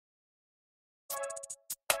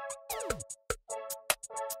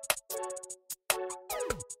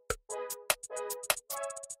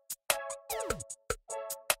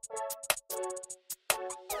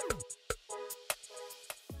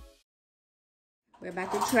We're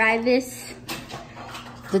about to try this.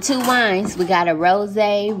 The two wines. We got a rose,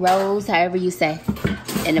 however you say,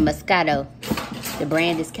 and a Moscato. The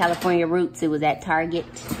brand is California Roots. It was at Target.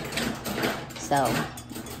 So,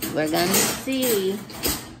 we're gonna see.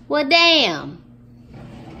 Well, damn.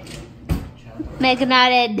 Making all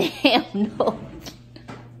that damn noise.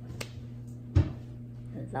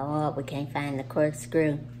 Lord, we can't find the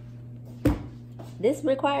corkscrew. This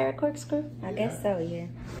require a corkscrew? I guess so, yeah.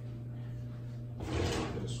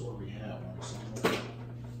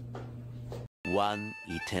 One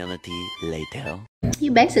eternity later.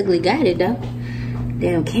 You basically got it though.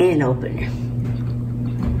 Damn can opener.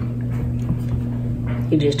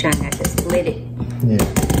 You just trying not to split it. Yeah.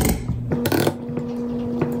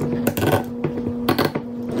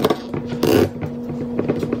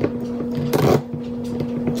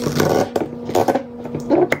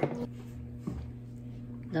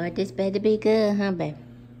 Lord, this better be good, huh, babe?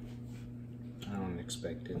 I don't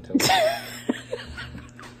expect it to.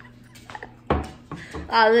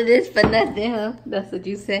 All of this for nothing, huh? That's what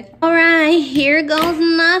you said. All right, here goes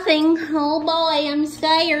nothing. Oh boy, I'm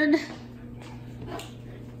scared.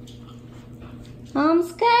 I'm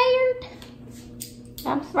scared.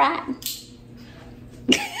 I'm frightened.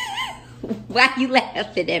 Why you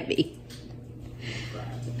laughing at me?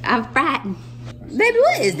 I'm frightened. Baby,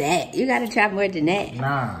 what is that? You gotta try more than that.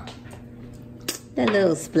 Nah. That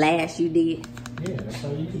little splash you did. Yeah, that's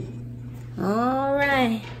how you do. All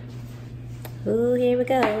right. Ooh, here we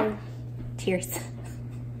go. Tears.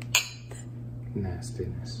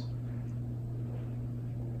 Nastiness.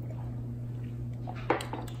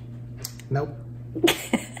 Nope.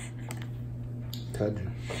 Told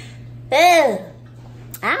you. I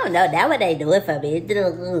don't know. That what they do it for me. It did a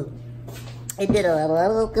little. It did a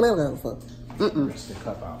little. Rinse the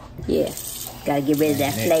cup out. Yeah. Gotta get rid of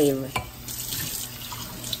that flavor.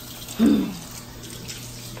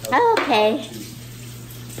 Okay.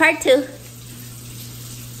 Part 2.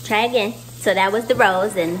 Try again. So that was the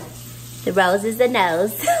rose, and the rose is the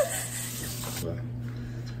nose. But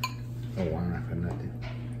a wine for nothing.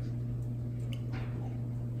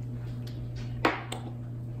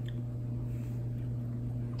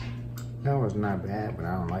 That was not bad, but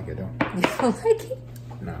I don't like it though. You don't like it?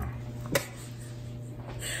 No.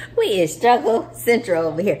 We is struggle central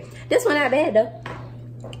over here. This one not bad though.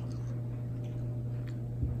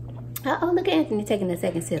 Uh-oh, look at Anthony taking a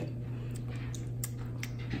second sip.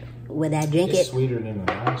 Would I drink It's it? sweeter than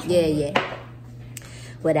the last one. Yeah.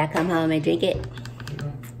 Would I come home and drink it?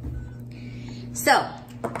 Yeah. So,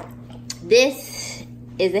 this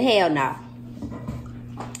is a hell no.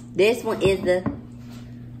 This one is the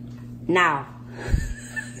no.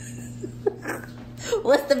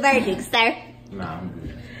 What's the verdict, sir? Nah, I'm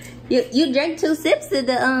good. You drank 2 sips of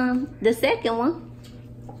the second one.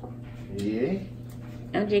 Yeah.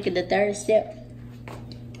 I'm drinking the 3rd sip.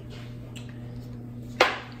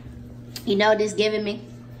 You know what this giving me?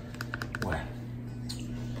 What?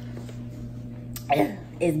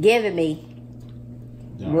 It's giving me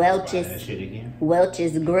Welch's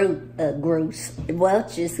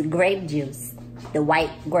grape juice. The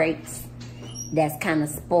white grapes that's kind of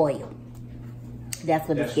spoiled. That's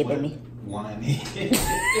what it's giving me. Wine is.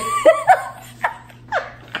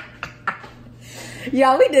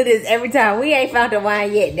 Y'all, we do this every time. We ain't found the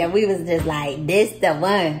wine yet that we was just like, this the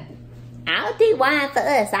one. I don't think wine for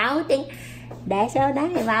us. I don't think that's your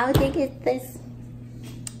name. I don't think it's this.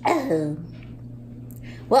 Oh.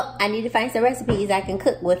 Well, I need to find some recipes I can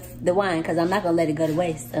cook with the wine because I'm not going to let it go to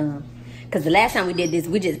waste. Because the last time we did this,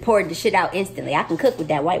 we just poured the shit out instantly. I can cook with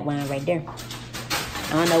that white wine right there.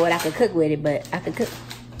 I don't know what I could cook with it, but I could cook.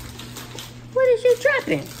 What is you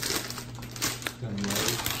dropping?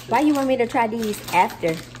 Why you want me to try these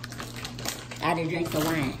after I done drank the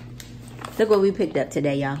wine? Look what we picked up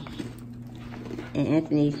today, y'all. And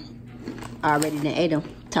Anthony already done ate them.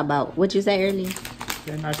 Talk about what you say earlier.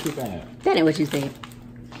 They're not too bad. That ain't what you said.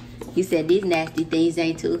 You said these nasty things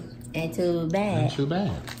ain't too bad. Not too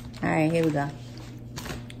bad. All right, here we go.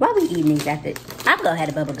 Why we eating these after? I'm gonna have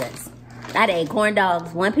the bubble guts. I ate corn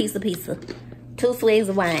dogs, 1 piece of pizza, 2 swigs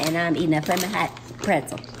of wine, and I'm eating a flaming hot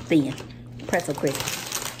pretzel, thin, pretzel crisp.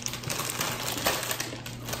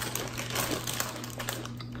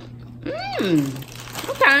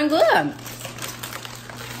 Okay, good.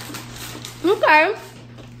 Okay.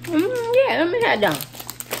 Yeah, let me have them.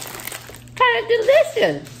 Kind of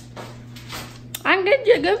delicious. I can get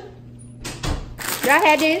jigger. Y'all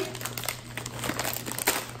had this?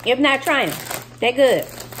 If not, try them. They're good.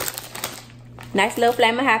 Nice little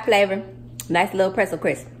Flamin' Hot flavor. Nice little pretzel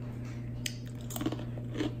crisp.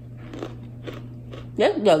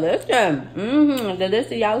 This is delicious.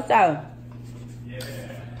 Delicious, y'all saw.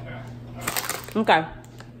 Okay.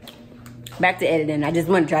 Back to editing. I just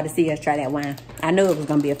want to try to see us try that wine. I knew it was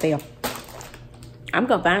going to be a fail. I'm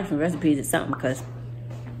going to find some recipes or something because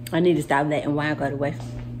I need to stop letting wine go to waste.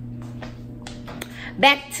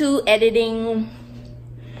 Back to editing.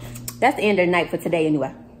 That's the end of the night for today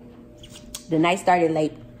anyway. The night started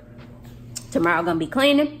late. Tomorrow going to be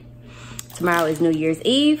cleaning. Tomorrow is New Year's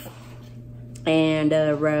Eve. And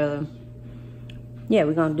yeah,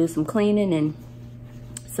 we're going to do some cleaning and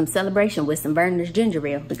some celebration with some Verner's ginger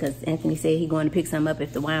ale because Anthony said he's going to pick some up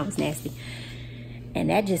if the wine was nasty. And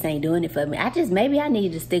that just ain't doing it for me. Maybe I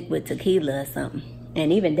need to stick with tequila or something.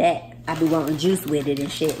 And even that, I be wanting juice with it and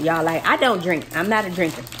shit. Y'all, like, I don't drink. I'm not a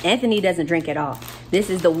drinker. Anthony doesn't drink at all. This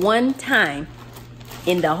is the one time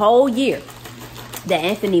in the whole year that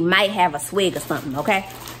Anthony might have a swig or something, okay?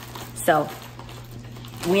 So,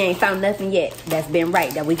 we ain't found nothing yet that's been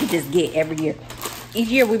right that we could just get every year. Each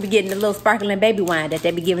year we be getting the little sparkling baby wine that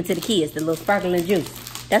they be giving to the kids, the little sparkling juice.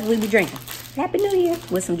 That's what we be drinking. Happy New Year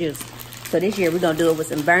with some juice. So this year we're going to do it with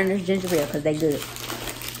some Verner's ginger ale because they good.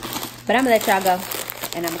 But I'm going to let y'all go.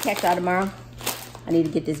 And I'm going to catch y'all tomorrow. I need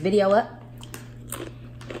to get this video up.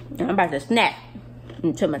 And I'm about to snack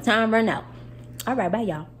until my time run out. All right, bye,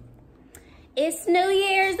 y'all. It's New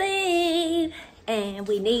Year's Eve. And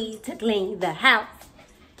we need to clean the house.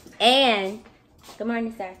 And, good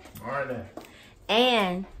morning, sir. Morning.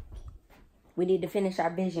 And we need to finish our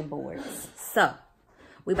vision boards. So,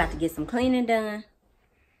 we about to get some cleaning done.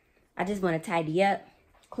 I just want to tidy up,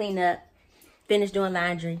 clean up, finish doing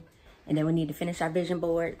laundry. And then we need to finish our vision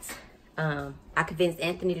boards. I convinced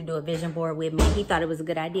Anthony to do a vision board with me. He thought it was a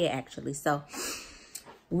good idea, actually. So,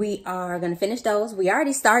 we are going to finish those. We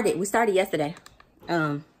already started. We started yesterday.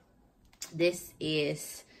 This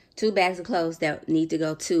is 2 bags of clothes that need to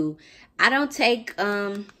go to. I don't take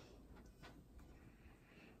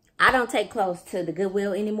clothes to the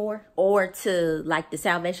Goodwill anymore or to like the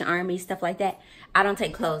Salvation Army, stuff like that. I don't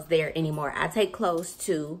take clothes there anymore. I take clothes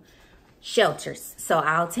to shelters. So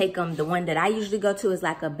I'll take them. The one that I usually go to is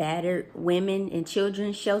like a battered women and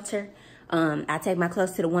children's shelter. I take my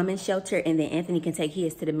clothes to the women's shelter and then Anthony can take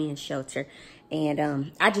his to the men's shelter.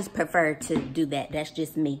 And I just prefer to do that. That's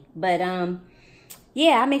just me. But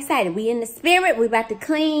yeah, I'm excited. We in the spirit. We about to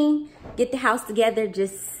clean, get the house together,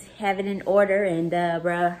 just have it in order and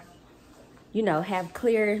you know, have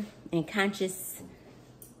clear and conscious,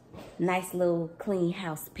 nice little clean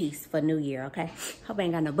house piece for New Year, okay? Hope I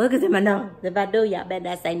ain't got no boogers in my nose. If I do, y'all better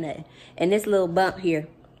not say nothing. And this little bump here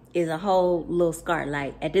is a whole little scar.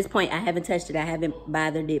 Like, at this point, I haven't touched it. I haven't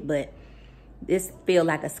bothered it, but this feel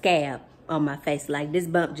like a scab on my face. Like, this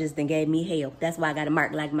bump just done gave me hell. That's why I got a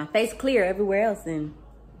mark. Like, my face clear everywhere else and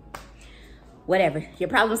whatever. Your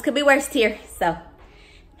problems could be worse here, so...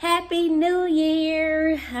 Happy New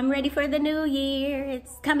Year. I'm ready for the new year.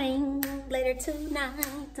 It's coming later tonight.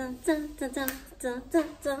 Dun, dun, dun, dun, dun, dun,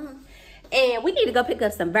 dun. And we need to go pick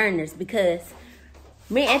up some Verner's because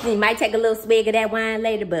me and Anthony might take a little swig of that wine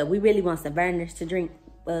later, but we really want some Verner's to drink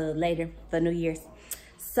later for New Year's.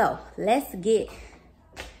 So let's get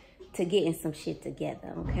to getting some shit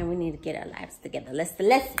together, okay? We need to get our lives together. Let's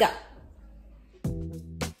go.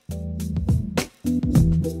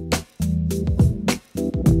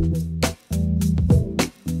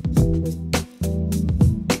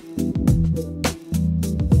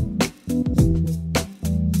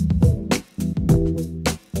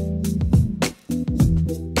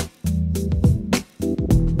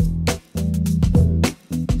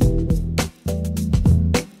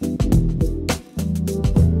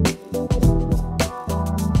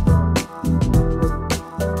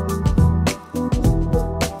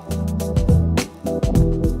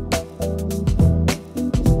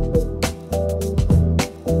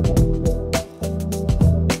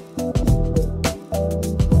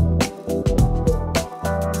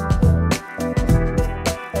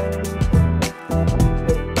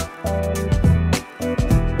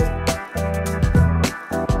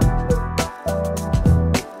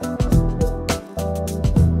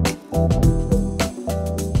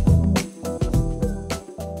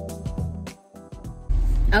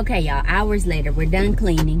 Okay, y'all, hours later, we're done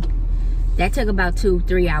cleaning. That took about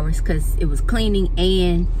 2-3 hours because it was cleaning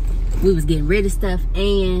and we was getting rid of stuff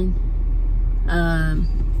and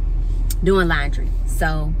doing laundry.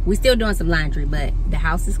 So we still doing some laundry, but the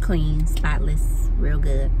house is clean, spotless, real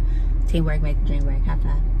good. Teamwork make the dream work. High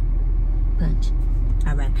five. Punch.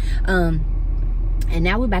 All right. And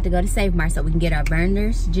now we're about to go to Save Mart so we can get our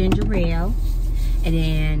Verner's ginger ale. And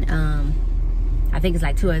then I think it's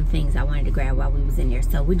like 2 other things I wanted to grab while we was in there.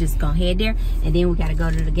 So we're just gonna head there. And then we gotta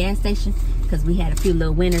go to the gas station because we had a few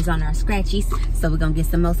little winners on our scratchies. So we're gonna get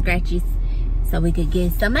some more scratchies so we could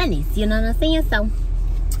get some monies. You know what I'm saying? So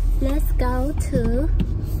let's go to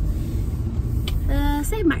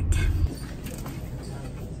Save Mart.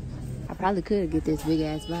 I probably could get this big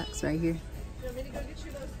ass box right here.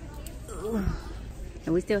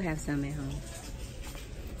 And we still have some at home.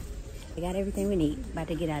 We got everything we need. About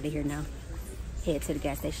to get out of here now. Head to the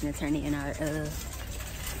gas station and turn in our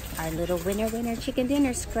little winner chicken dinner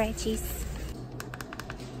scratchies.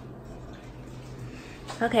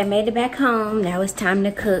 Okay, made it back home. Now it's time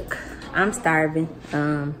to cook. I'm starving.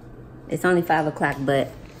 It's only 5 o'clock,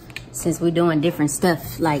 but since we're doing different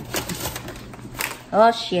stuff like,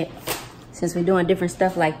 oh shit. Since we're doing different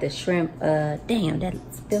stuff like the shrimp, damn, that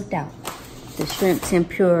spilled out. The shrimp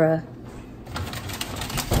tempura.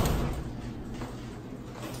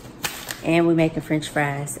 And we're making French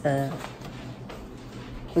fries. We're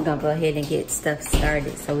gonna go ahead and get stuff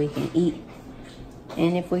started so we can eat.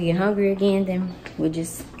 And if we get hungry again, then we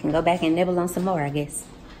just can go back and nibble on some more, I guess.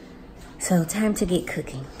 So time to get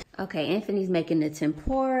cooking. Okay, Anthony's making the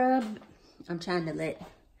tempura. I'm trying to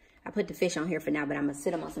I put the fish on here for now, but I'm gonna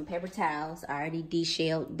sit them on some paper towels. I already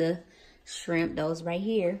de-shelled the shrimp, those right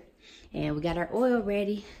here. And we got our oil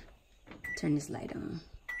ready. Turn this light on.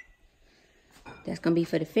 That's gonna be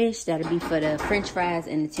for the fish. That'll be for the French fries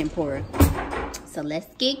and the tempura. So let's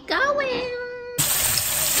get going.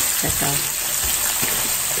 That's all.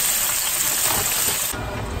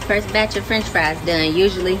 First batch of French fries done.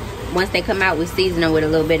 Usually, once they come out, we season them with a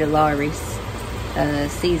little bit of Lawry's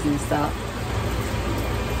seasoning salt.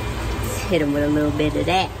 Let's hit them with a little bit of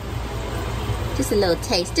that. Just a little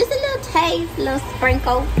taste. Just a little taste. A little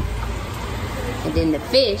sprinkle. And then the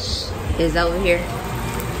fish is over here.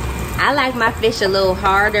 I like my fish a little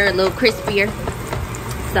harder, a little crispier.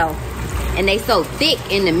 So, and they so thick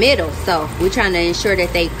in the middle. So, we're trying to ensure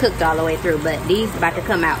that they cooked all the way through. But these about to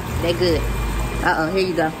come out. They good. Uh-oh, here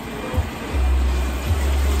you go.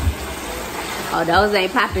 Oh, those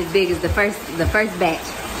ain't popping as big as the first batch.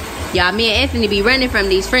 Y'all, me and Anthony be running from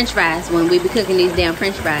these French fries when we be cooking these damn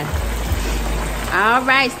French fries. All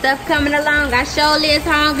right, stuff coming along. I sure is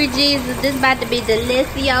hungry, Jesus. This about to be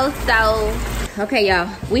delicioso. Okay, y'all.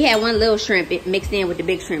 We had one little shrimp mixed in with the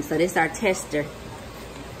big shrimp, so this is our tester.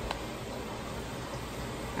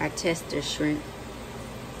 Our tester shrimp.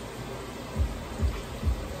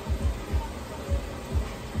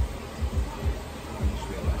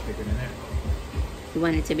 You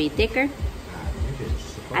want it to be thicker?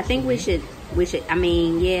 I think we should, I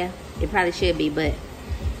mean, yeah, it probably should be, but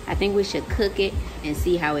I think we should cook it and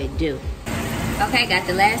see how it do. Okay, got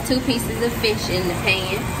the last 2 pieces of fish in the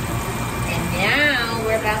pan. And now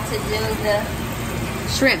we're about to do the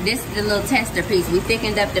shrimp. This is the little tester piece. We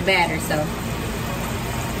thickened up the batter, so.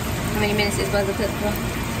 How many minutes is supposed to cook for?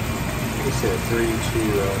 We said 3 to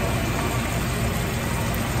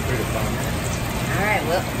 5 minutes. All right,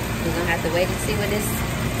 well, we're gonna have to wait and see what this.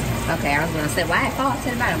 Okay, I was gonna say why it falls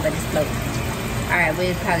to the bottom, but it's close. All right,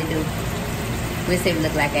 we'll probably do. We'll see what it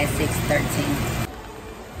look like at 6:13.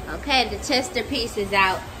 Okay, the tester piece is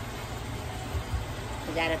out.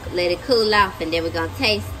 We gotta let it cool off, and then we're gonna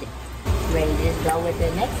taste it. Ready to just go with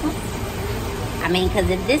the next one? I mean, cause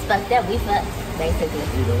if this fucked up, we fucked basically.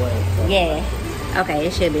 Either way. So. Yeah. Okay,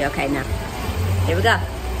 it should be okay now. Here we go.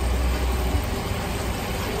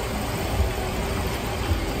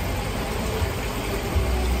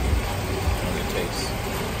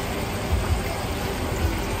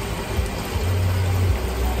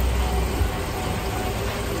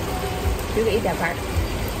 You can eat that part.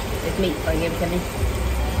 It's meat, or give it to me.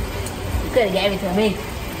 You could have gave it to me.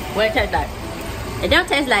 What it tastes like? It don't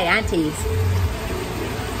taste like Auntie's.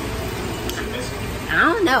 I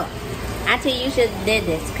don't know. Auntie, you should have did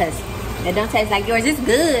this, because it don't taste like yours. It's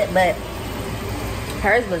good, but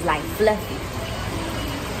hers was like fluffy.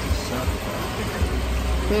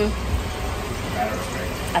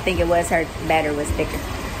 I think it was her batter was thicker.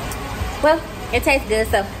 Well, it tastes good,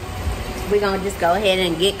 so we're gonna just go ahead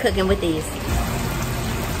and get cooking with these.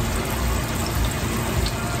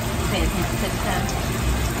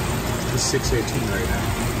 It's 6:18 right now.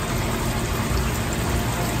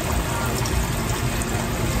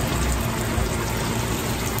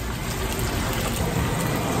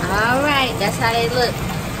 All right, that's how they look.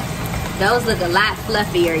 Those look a lot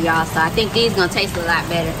fluffier, y'all. So I think these gonna taste a lot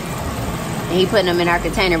better. And he putting them in our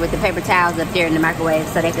container with the paper towels up there in the microwave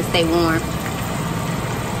so they can stay warm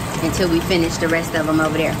until we finish the rest of them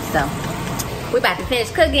over there. So We about to finish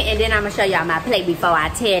cooking, and then I'm gonna show y'all my plate before I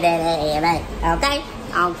tear that ass up. Okay?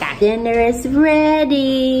 Okay. Dinner is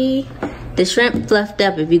ready. The shrimp fluffed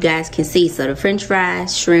up, if you guys can see. So the french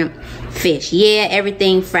fries, shrimp, fish. Yeah,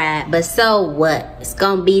 everything fried. But so what? It's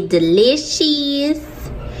gonna be delicious.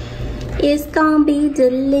 It's gonna be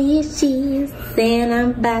delicious. And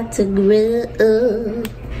I'm about to grill up.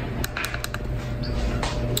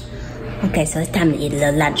 Okay, so it's time to eat a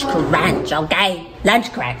little lunch crunch, okay?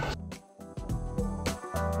 Lunch crunch.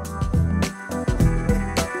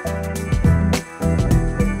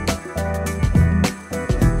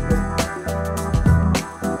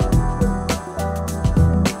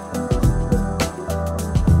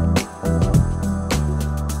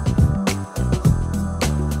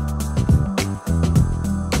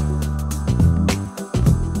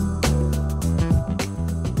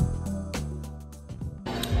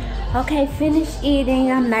 Okay, finished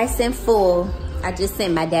eating. I'm nice and full. I just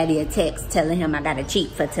sent my daddy a text telling him I gotta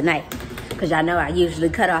cheat for tonight. Cause y'all know I usually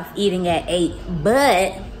cut off eating at 8.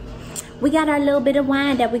 But we got our little bit of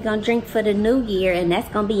wine that we're gonna drink for the new year, and that's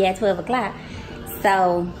gonna be at 12 o'clock.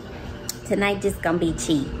 So tonight just gonna be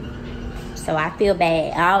cheat. So I feel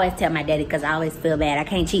bad. I always tell my daddy because I always feel bad. I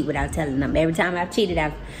can't cheat without telling them. Every time I've cheated,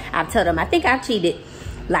 I've told them. I think I've cheated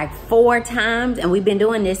like 4 times, and we've been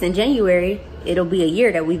doing this in January. It'll be a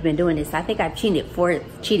year that we've been doing this. I think I've cheated 4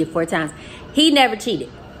 times. He never cheated.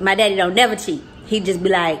 My daddy don't never cheat. He just be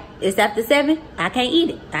like, it's after 7, I can't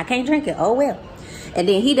eat it. I can't drink it. Oh well. And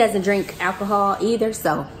then he doesn't drink alcohol either,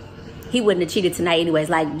 so he wouldn't have cheated tonight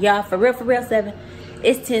anyways. Like, y'all, for real, 7.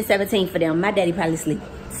 It's 10:17 for them. My daddy probably sleep.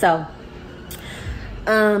 So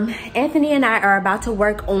Anthony and I are about to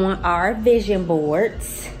work on our vision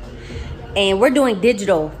boards. And we're doing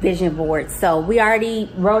digital vision boards. So we already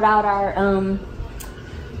wrote out our,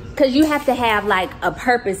 cause you have to have like a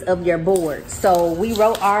purpose of your board. So we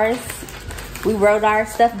wrote our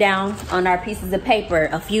stuff down on our pieces of paper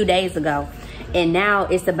a few days ago. And now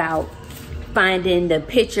it's about finding the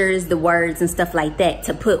pictures, the words and stuff like that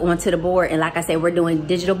to put onto the board. And like I said, we're doing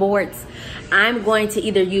digital boards. I'm going to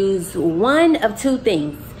either use one of 2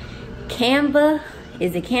 things. Canva,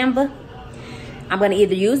 is it Canva? I'm gonna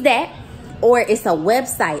either use that, or it's a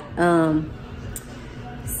website,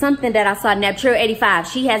 something that I saw,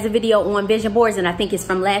 Naptril85. She has a video on vision boards, and I think it's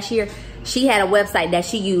from last year. She had a website that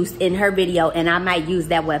she used in her video, and I might use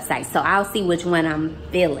that website. So I'll see which one I'm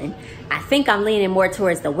feeling. I think I'm leaning more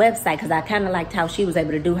towards the website because I kind of liked how she was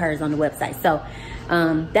able to do hers on the website. So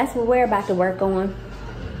that's what we're about to work on.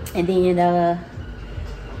 And then,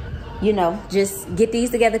 you know, just get these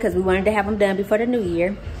together because we wanted to have them done before the new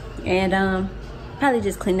year. And probably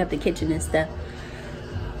just clean up the kitchen and stuff.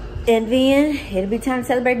 And then it'll be time to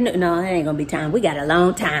celebrate the new. No, it ain't gonna be time. We got a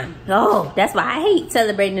long time. Oh, that's why I hate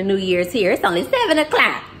celebrating the New Year's here. It's only 7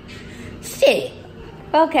 o'clock. Shit.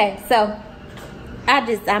 Okay, so I'm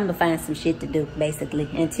gonna find some shit to do basically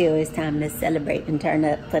until it's time to celebrate and turn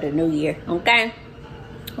up for the new year. Okay?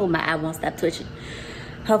 Oh, my eye won't stop twitching.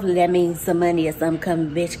 Hopefully that means some money or something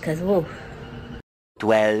coming, bitch, cause whoa.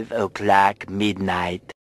 12 o'clock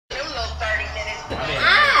midnight.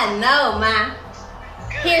 I know, ma.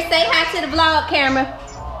 Here, say hi to the vlog camera.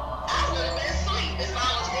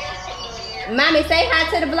 Mommy, say hi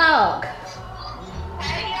to the vlog.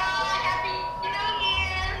 Hey y'all, happy New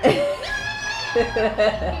Year.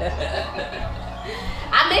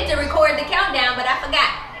 I meant to record the countdown, but I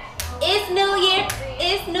forgot. It's New Year.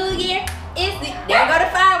 It's New Year. There go the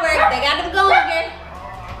fireworks. They got them going, girl.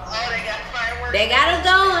 Oh, they got fireworks. They got them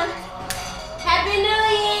going. Happy New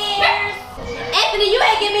Year. Anthony, you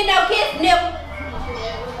ain't give me no kiss, nipple.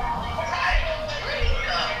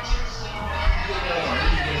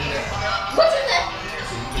 What you say?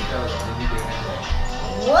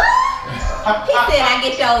 What? He said I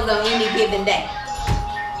get yours on any given day.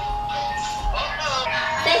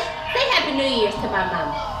 Say Happy New Year's to my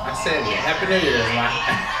mama. I said it. Happy New Year's, man.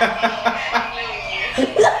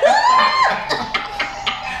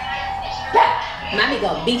 Mommy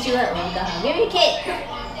gonna beat you up when we go home. Give me a kiss.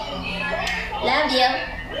 Love you.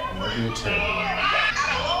 Love you too. I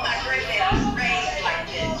don't want my grandma raised like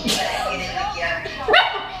this.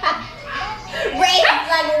 Raised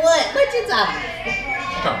like what? What you talking?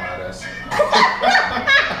 Talking about us.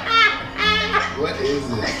 What is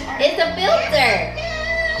this? It's a filter.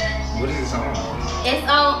 What is this on? It's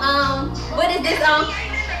on, what is this on?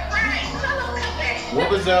 What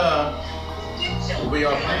was what were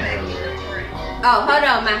y'all playing earlier? Oh, hold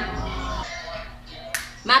on,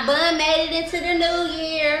 my bun made it into the new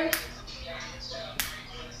year.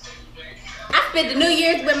 I spent the New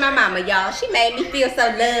Year's with my mama, y'all. She made me feel so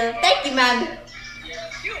loved. Thank you, mommy.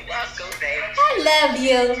 You're welcome, baby. I love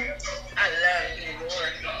you. I love New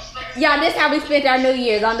York. Y'all, this how we spent our New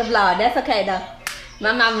Year's on the vlog. That's okay though.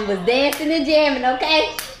 My mama was dancing and jamming,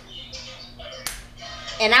 okay?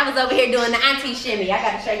 And I was over here doing the auntie shimmy. I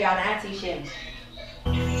gotta show y'all the auntie shimmy.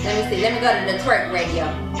 Let me see. Let me go to the twerk radio.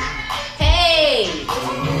 Hey!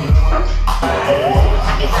 I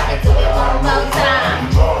can talk it to it one more time.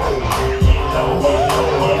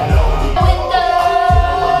 Window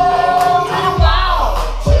to the wall.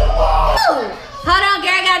 Ooh. Hold on,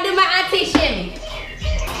 girl. I gotta do my auntie shimmy.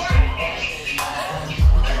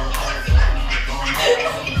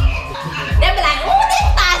 They be like, ooh, this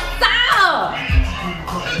my song.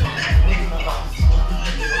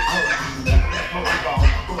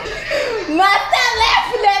 Stop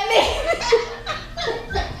laughing at me.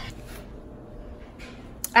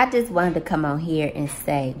 I just wanted to come on here and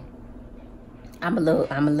say, I'm a little,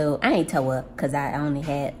 I ain't toe up because I only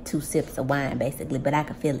had 2 sips of wine basically, but I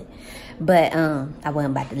could feel it. But I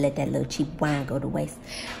wasn't about to let that little cheap wine go to waste.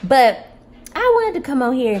 But I wanted to come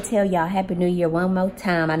on here and tell y'all Happy New Year one more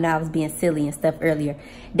time. I know I was being silly and stuff earlier.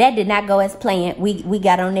 That did not go as planned. We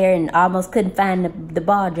got on there and almost couldn't find the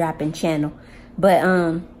ball dropping channel. But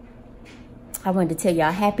I wanted to tell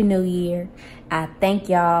y'all Happy New Year. I thank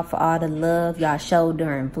y'all for all the love y'all showed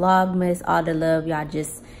during Vlogmas. All the love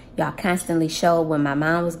y'all constantly showed when my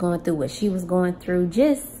mom was going through what she was going through.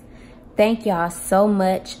 Just thank y'all so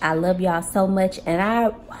much. I love y'all so much. And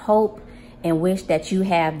I hope and wish that you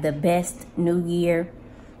have the best New Year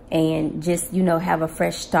and just, you know, have a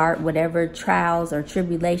fresh start. Whatever trials or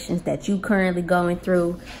tribulations that you currently going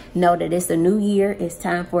through, know that it's a new year. It's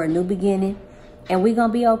time for a new beginning and we're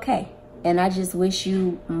gonna be okay. And I just wish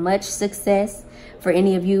you much success. For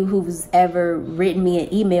any of you who's ever written me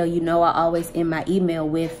an email, you know I always end my email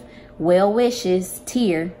with well wishes,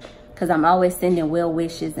 tear, because I'm always sending well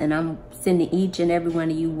wishes, and I'm sending each and every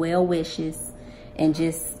one of you well wishes and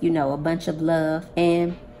just, you know, a bunch of love.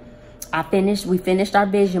 And we finished our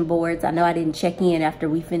vision boards. I know I didn't check in after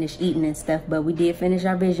we finished eating and stuff, but we did finish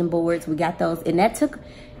our vision boards. We got those, and it took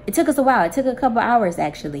us a while. It took a couple hours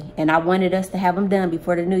actually, and I wanted us to have them done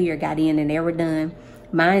before the new year got in, and they were done.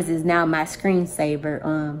 Mine's is now my screensaver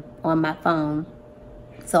on my phone,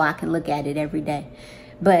 so I can look at it every day.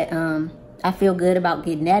 But I feel good about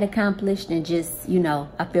getting that accomplished, and just, you know,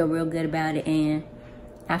 I feel real good about it, and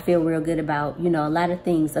I feel real good about, you know, a lot of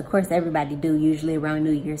things. Of course, everybody do usually around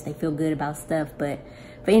New Year's. They feel good about stuff, but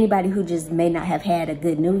for anybody who just may not have had a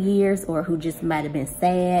good New Year's, or who just might have been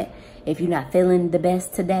sad, if you're not feeling the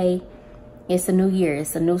best today, it's a new year.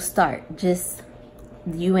 It's a new start. Just,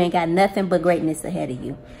 you ain't got nothing but greatness ahead of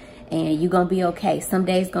you. And you're going to be okay. Some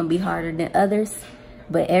days going to be harder than others.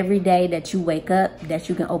 But every day that you wake up, that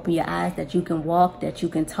you can open your eyes, that you can walk, that you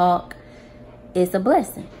can talk, it's a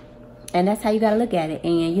blessing. And that's how you got to look at it.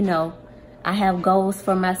 And, you know, I have goals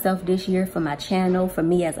for myself this year, for my channel, for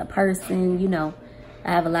me as a person. You know,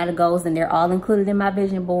 I have a lot of goals, and they're all included in my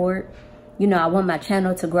vision board. You know, I want my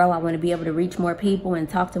channel to grow. I want to be able to reach more people and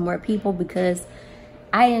talk to more people, because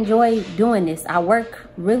I enjoy doing this. I work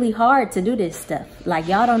really hard to do this stuff. Like,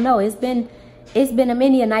 y'all don't know, it's been a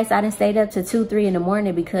many a nights I done stayed up to 2, 3 in the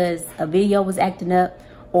morning because a video was acting up,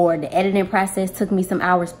 or the editing process took me some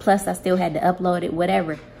hours, plus I still had to upload it,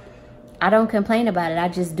 whatever. I don't complain about it. I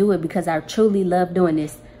just do it because I truly love doing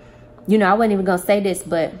this. You know, I wasn't even gonna say this,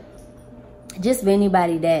 but just for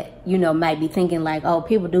anybody that, you know, might be thinking like, oh,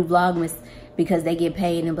 people do Vlogmas because they get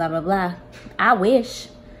paid and blah, blah, blah. I wish.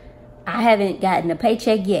 I haven't gotten a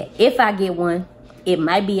paycheck yet. If I get one, it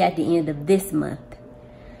might be at the end of this month.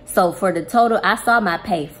 So for the total, I saw my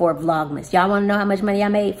pay for Vlogmas. Y'all want to know how much money I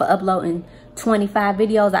made for uploading 25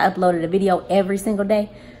 videos? I uploaded a video every single day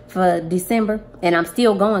for December. And I'm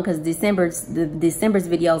still going because December's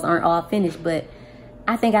videos aren't all finished. But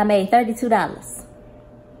I think I made $32.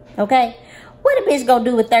 Okay? What a bitch gonna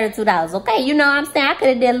do with $32? Okay, you know what I'm saying? I could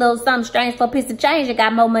have did a little something strange for a piece of change and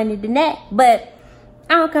got more money than that. But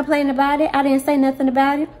I don't complain about it. I didn't say nothing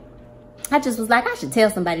about it. I just was like, I should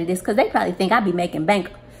tell somebody this, because they probably think I be making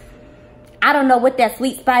bank. I don't know what that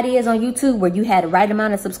sweet spot is on YouTube, where you had the right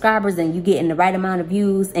amount of subscribers and you getting the right amount of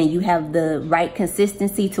views and you have the right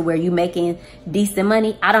consistency to where you making decent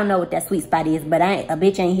money. I don't know what that sweet spot is, but a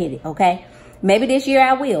bitch ain't hit it, okay? Maybe this year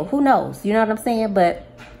I will. Who knows? You know what I'm saying? But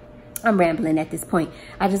I'm rambling at this point.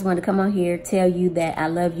 I just wanted to come on here, tell you that I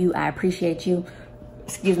love you. I appreciate you.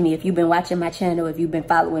 Excuse me, if you've been watching my channel, if you've been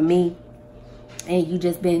following me, and you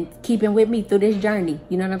just been keeping with me through this journey.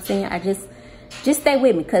 You know what I'm saying? I just stay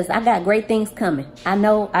with me, because I got great things coming. I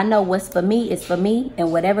know what's for me is for me,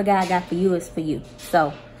 and whatever God got for you is for you.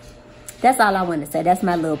 So that's all I want to say. That's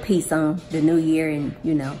my little piece on the new year, and,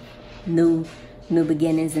 you know, new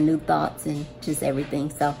beginnings and new thoughts and just everything.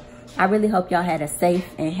 So I really hope y'all had a safe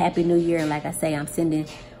and happy new year. And like I say, I'm sending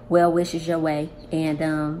well wishes your way.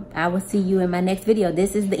 And I will see you in my next video.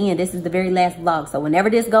 This is the end. This is the very last vlog. So whenever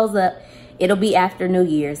this goes up, it'll be after New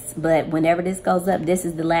Year's. But whenever this goes up, this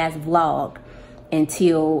is the last vlog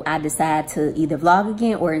until I decide to either vlog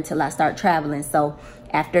again or until I start traveling. So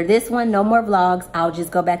after this one, no more vlogs. I'll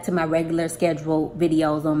just go back to my regular scheduled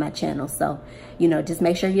videos on my channel. So, you know, just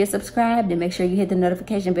make sure you're subscribed and make sure you hit the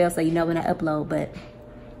notification bell so you know when I upload. But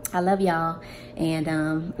I love y'all.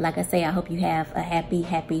 And like I say, I hope you have a happy,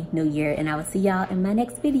 happy new year. And I will see y'all in my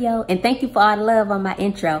next video. And thank you for all the love on my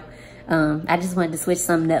intro. I just wanted to switch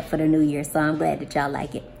something up for the new year. So I'm glad that y'all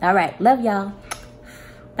like it. All right. Love y'all.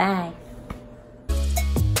 Bye.